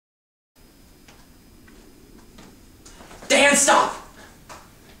stop!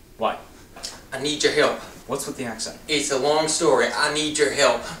 Why? I need your help. What's with the accent? It's a long story. I need your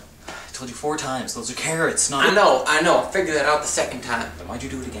help. I told you 4 times. Those are carrots, not... I know. I figured that out the second time. Then why'd you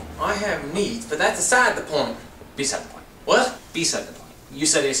do it again? I have needs, but that's aside the point. Beside the point. What? Beside the point. You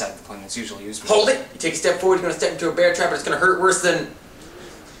said A side the point. That's usually used. Hold it. You take a step forward, you're gonna step into a bear trap, and it's gonna hurt worse than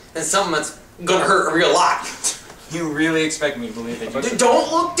something that's gonna hurt a real lot. You really expect me to believe that you...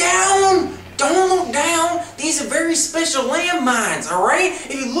 Don't look down! Don't look down! These are very special landmines, alright?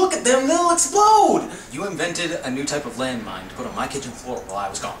 If you look at them, they'll explode! You invented a new type of landmine to put on my kitchen floor while I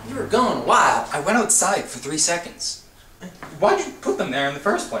was gone. You were gone wild. I went outside for 3 seconds. Why'd you put them there in the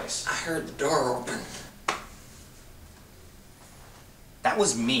first place? I heard the door open. That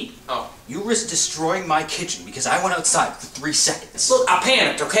was me. Oh. You risked destroying my kitchen because I went outside for 3 seconds. Look, I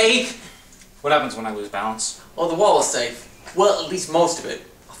panicked, okay? What happens when I lose balance? Oh, the wall is safe. Well, at least most of it,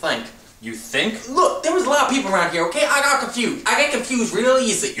 I think. You think? Look, there was a lot of people around here, okay? I got confused. I get confused real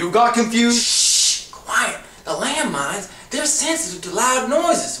easy. You got confused? Shh! Quiet. The landmines, they're sensitive to loud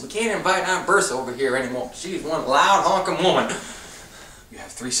noises. We can't invite Aunt Bertha over here anymore. She's one loud, honking woman. You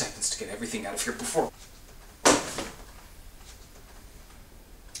have 3 seconds to get everything out of here before...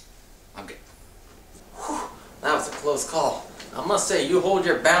 I'm good. Whew, that was a close call. I must say, you hold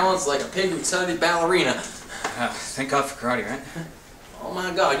your balance like a pig who studied ballerina. Thank God for karate, right? Oh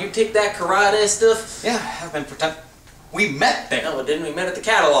my God, you take that karate stuff? Yeah, I've been We met there. No, didn't we met at the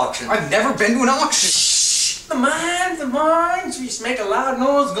cattle auction? I've never been to an auction. Shh! The mines. You just make a loud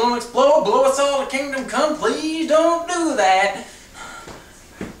noise, gonna explode, blow us all to kingdom come. Please don't do that.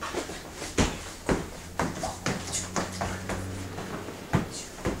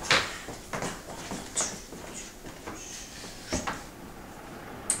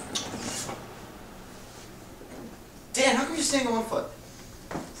 Dan, how come you're standing on 1 foot?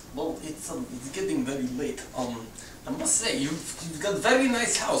 Well, it's getting very late. I must say, you've got a very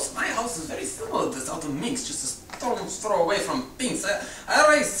nice house. My house is very similar to this out of Minsk, just a stone's throw away from Pinsk. I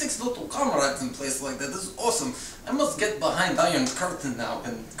raised 6 little comrades in a place like that. This is awesome. I must get behind Iron Curtain now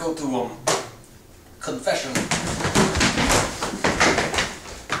and go to, confession.